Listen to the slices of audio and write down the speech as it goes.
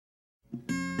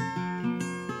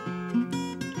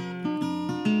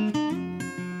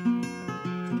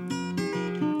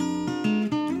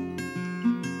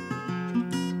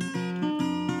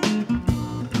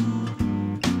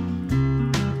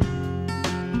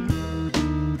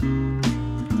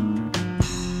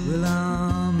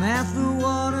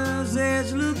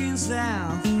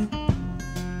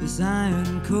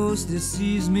Zion coast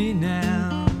deceives me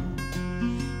now,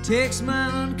 takes my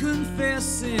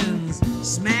unconfessed sins,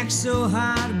 smacks so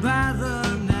hard by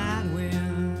the night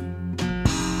wind.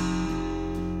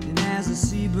 And as the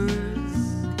seabirds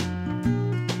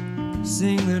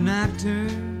sing their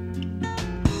nocturne,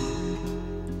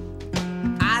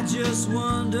 I just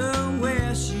wonder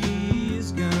where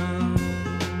she's gone.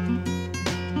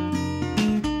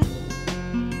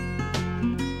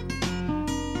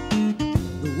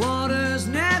 The water's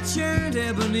natured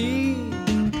ebony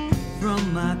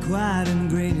from my quiet and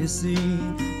grainy sea.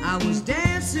 I was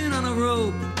dancing on a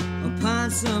rope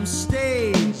upon some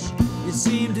stage. It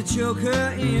seemed to choke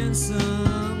her in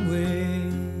some way.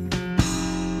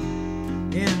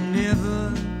 And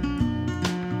never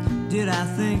did I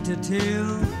think to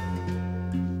tell.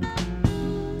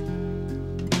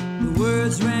 The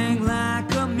words rang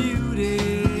like a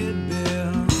muted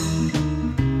bell.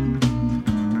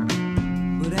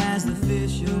 But as the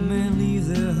fishermen leave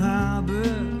their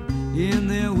harbor in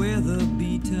their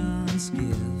weather-beaten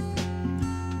skiff,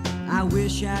 I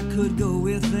wish I could go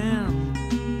with them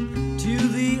to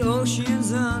the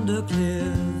ocean's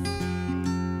undercliff.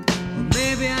 Or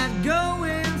maybe I'd go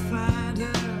and find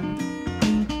her,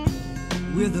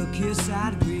 with a kiss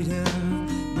I'd greet her.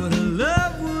 But her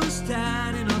love was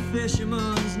tied in a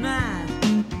fisherman's knot.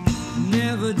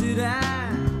 Never did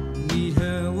I meet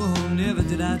her, whoa, never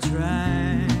did I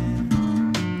try.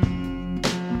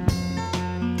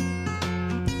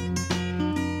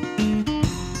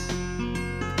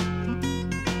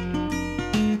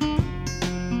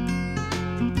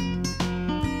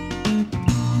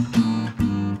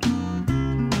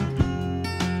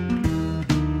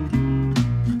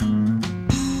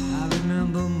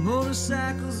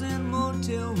 Motorcycles and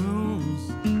motel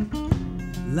rooms,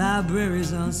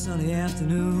 libraries on sunny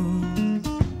afternoons.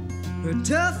 Her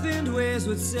toughened ways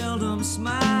would seldom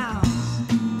smile,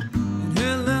 and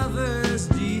her lovers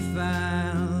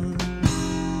defiled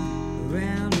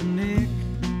around her neck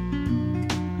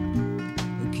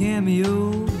a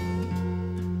cameo,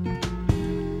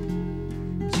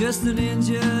 just an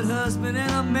injured husband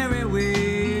and a merry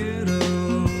widow.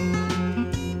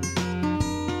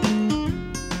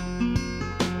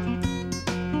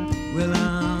 Well,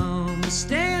 I'm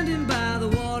standing by the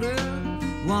water,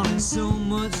 wanting so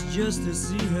much just to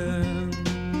see her.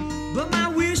 But my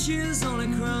wish is only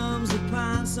crumbs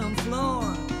upon some floor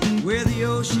where the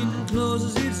ocean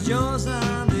closes its jaws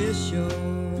on this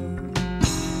shore.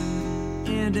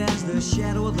 And as the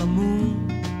shadow of the moon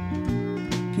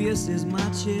pierces my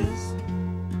chest,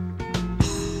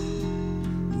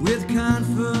 with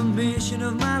confirmation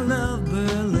of my love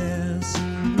burlesque,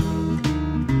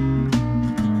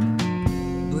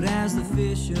 as the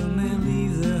fishermen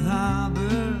leave the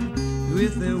harbor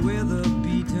with their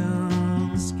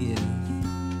weather-beaten skiff,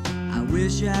 I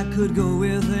wish I could go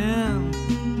with them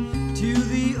to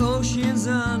the ocean's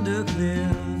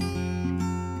undercliff.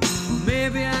 Or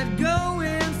maybe I'd go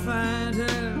and find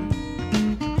her,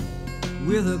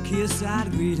 with a kiss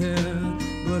I'd greet her.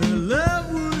 But her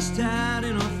love was tied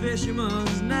in a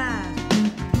fisherman's knot.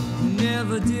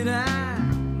 Never did I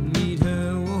meet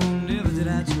her, oh, never did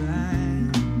I try.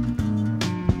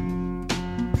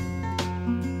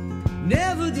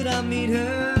 Never did I meet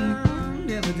her,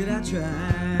 never did I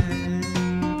try.